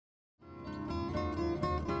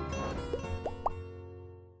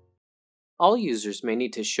All users may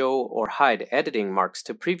need to show or hide editing marks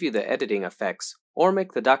to preview the editing effects or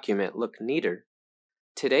make the document look neater.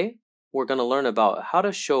 Today, we're going to learn about how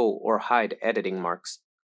to show or hide editing marks.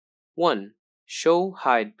 1. Show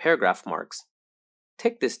hide paragraph marks.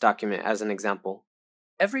 Take this document as an example.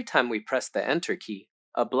 Every time we press the Enter key,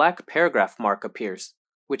 a black paragraph mark appears,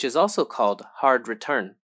 which is also called hard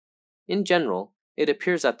return. In general, it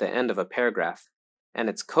appears at the end of a paragraph, and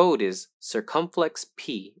its code is circumflex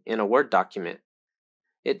P in a Word document.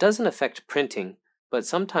 It doesn't affect printing, but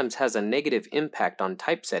sometimes has a negative impact on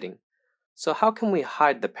typesetting. So how can we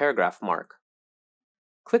hide the paragraph mark?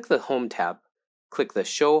 Click the Home tab, click the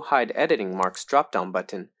Show Hide Editing Marks drop-down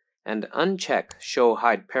button, and uncheck Show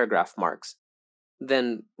Hide Paragraph Marks.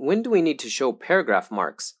 Then, when do we need to show paragraph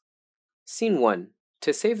marks? Scene 1.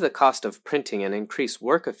 To save the cost of printing and increase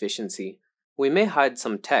work efficiency, we may hide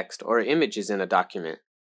some text or images in a document.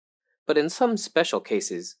 But in some special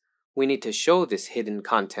cases, we need to show this hidden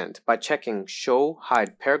content by checking Show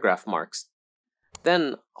Hide Paragraph Marks.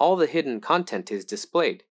 Then, all the hidden content is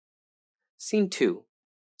displayed. Scene 2.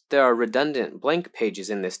 There are redundant blank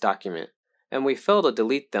pages in this document, and we fail to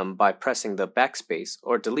delete them by pressing the backspace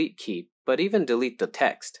or delete key, but even delete the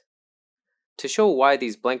text. To show why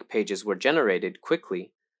these blank pages were generated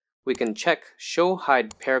quickly, we can check Show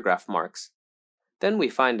Hide Paragraph Marks. Then we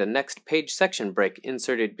find a next page section break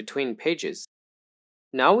inserted between pages.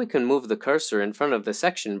 Now we can move the cursor in front of the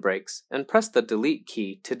section breaks and press the delete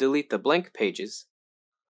key to delete the blank pages.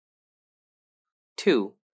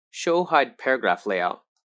 2. Show Hide Paragraph Layout.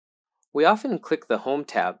 We often click the Home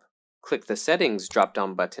tab, click the Settings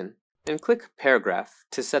drop-down button, and click Paragraph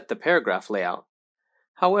to set the paragraph layout.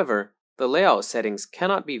 However, the layout settings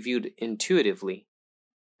cannot be viewed intuitively.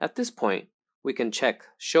 At this point, we can check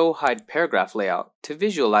Show Hide Paragraph Layout to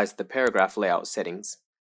visualize the paragraph layout settings.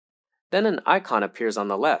 Then an icon appears on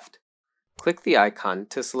the left. Click the icon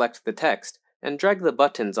to select the text and drag the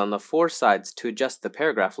buttons on the four sides to adjust the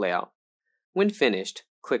paragraph layout. When finished,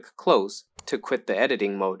 click Close to quit the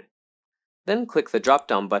editing mode. Then click the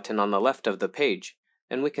drop-down button on the left of the page,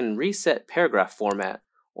 and we can reset paragraph format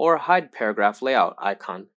or hide paragraph layout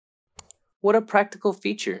icon. What a practical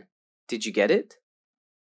feature! Did you get it?